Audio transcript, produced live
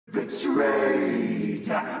Betrayed,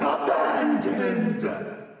 abandoned.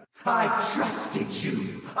 I trusted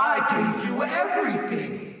you. I gave you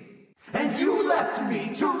everything. And you left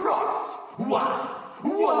me to rot. Why?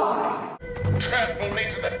 Why? Trample me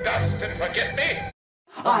to the dust and forget me?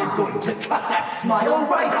 I'm going to cut that smile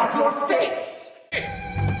right off your face.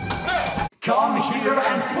 No! Come here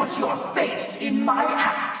and put your face in my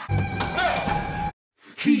axe. No!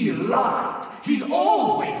 He lied. He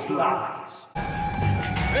always lies.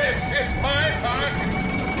 This is my part,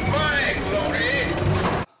 my glory.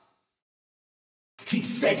 He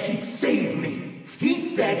said he'd save me. He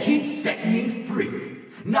said he'd set me free.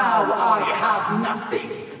 Now I have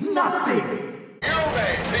nothing. Nothing. You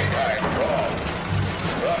may think I'm wrong,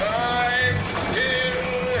 but I'm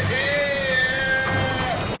still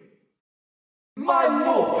here. My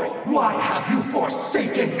lord, why have you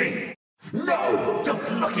forsaken me? No,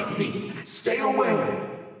 don't look at me. Stay away.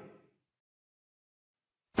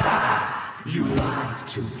 Ah, you lied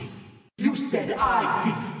to me. You said I'd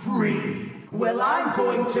be free. Well, I'm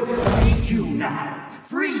going to free you now.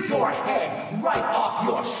 Free your head right off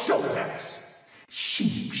your shoulders.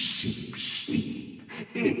 Sheep, sheep,